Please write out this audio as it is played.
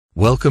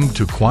Welcome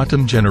to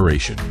Quantum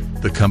Generation,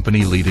 the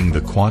company leading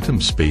the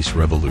quantum space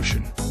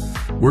revolution.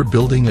 We're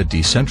building a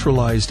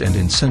decentralized and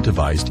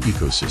incentivized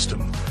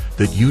ecosystem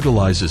that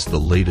utilizes the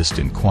latest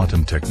in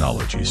quantum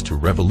technologies to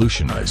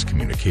revolutionize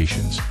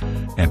communications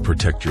and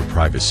protect your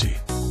privacy,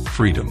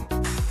 freedom,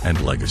 and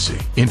legacy.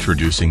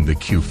 Introducing the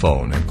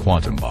QPhone and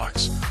Quantum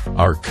Box,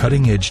 our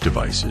cutting-edge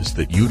devices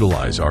that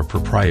utilize our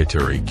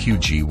proprietary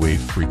QG wave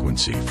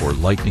frequency for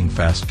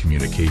lightning-fast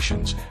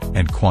communications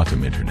and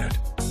quantum internet.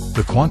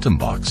 The Quantum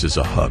Box is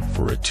a hub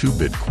for a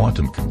 2-bit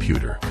quantum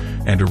computer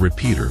and a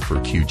repeater for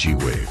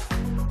QG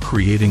wave,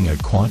 creating a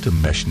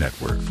quantum mesh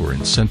network for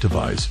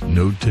incentivized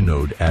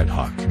node-to-node ad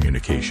hoc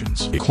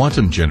communications.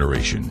 Quantum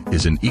Generation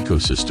is an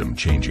ecosystem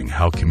changing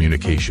how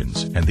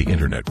communications and the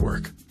internet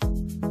work.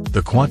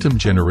 The Quantum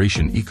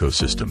Generation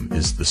ecosystem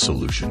is the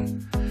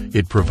solution.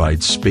 It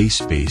provides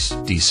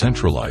space-based,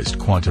 decentralized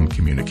quantum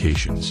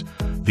communications,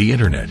 the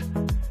internet,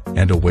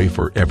 and a way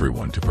for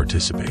everyone to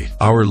participate.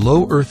 Our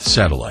low-Earth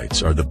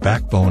satellites are the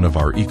backbone of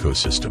our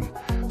ecosystem,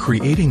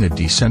 creating a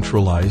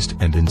decentralized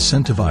and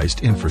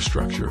incentivized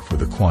infrastructure for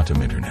the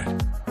quantum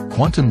internet.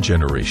 Quantum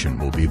Generation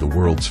will be the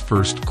world's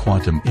first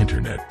quantum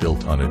internet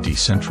built on a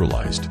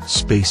decentralized,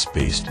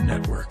 space-based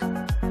network.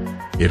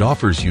 It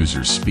offers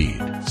users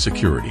speed,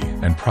 security,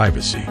 and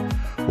privacy,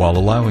 while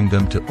allowing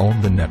them to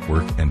own the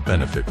network and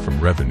benefit from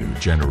revenue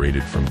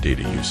generated from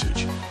data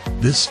usage.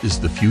 This is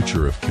the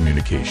future of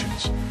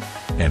communications,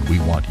 and we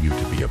want you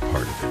to be a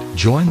part of it.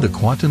 Join the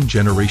Quantum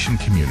Generation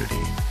community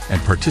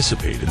and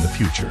participate in the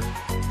future.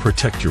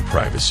 Protect your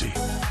privacy,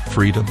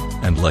 freedom,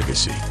 and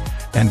legacy,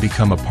 and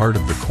become a part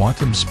of the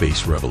quantum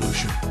space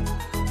revolution.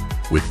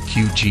 With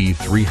QG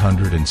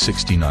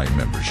 369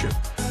 membership,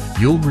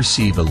 you'll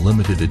receive a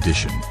limited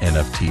edition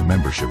NFT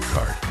membership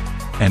card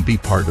and be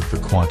part of the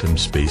quantum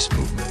space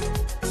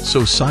movement.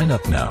 So sign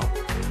up now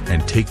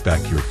and take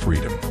back your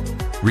freedom.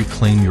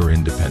 Reclaim your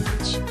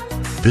independence.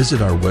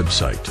 Visit our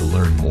website to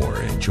learn more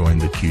and join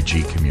the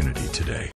QG community today.